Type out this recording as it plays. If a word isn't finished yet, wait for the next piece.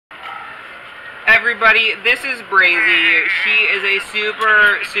everybody, this is Brazy. She is a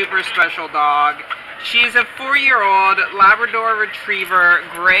super special dog. She's a 4-year-old Labrador Retriever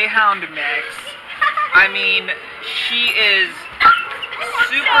Greyhound mix. I mean, she is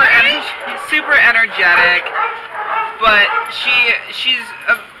super energetic, but she's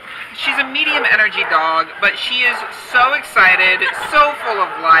a medium energy dog, but she is so excited, so full of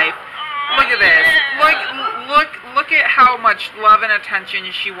life. Look at this. Look at how much love and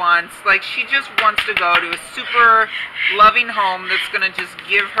attention she wants. Like, she just wants to go to a super loving home that's going to just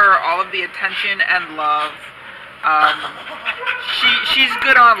give her all of the attention and love. She's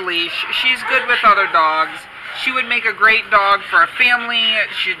good on leash. She's good with other dogs. She would make a great dog for a family.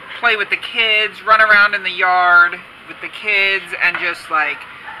 She'd play with the kids, run around in the yard with the kids, and just like,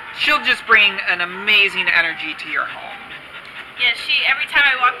 she'll just bring an amazing energy to your home. Yeah, every time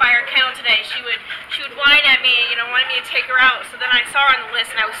I walked by her kennel today, she would whine at me, you know, wanting me to take her out. So then I saw her on the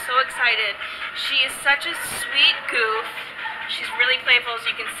list, and I was so excited. She is such a sweet goof. She's really playful, as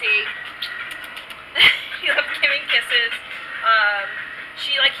you can see. She loves giving kisses.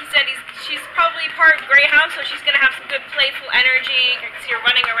 Like he said, she's probably part Greyhound, so she's gonna have some good playful energy. I can see her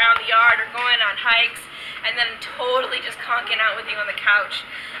running around the yard or going on hikes, and then totally just conking out with you on the couch.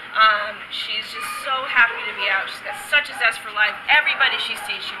 She's just so happy to be out. She's got such a zest for life. Everybody she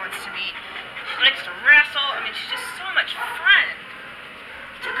sees she wants to meet. She likes to wrestle. I mean, she's just so much fun.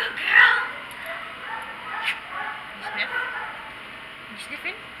 She's a good girl. You sniff? You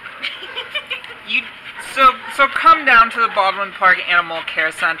sniffing? So come down to the Baldwin Park Animal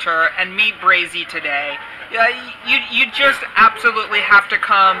Care Center and meet Brazy today. You just absolutely have to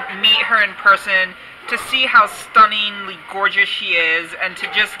come meet her in person to see how stunningly gorgeous she is, and to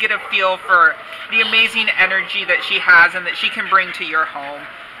just get a feel for the amazing energy that she has and that she can bring to your home.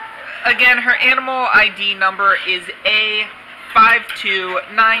 Again, her animal ID number is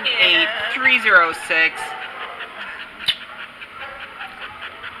A5298306.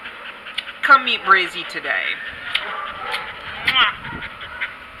 Come meet Brazy today.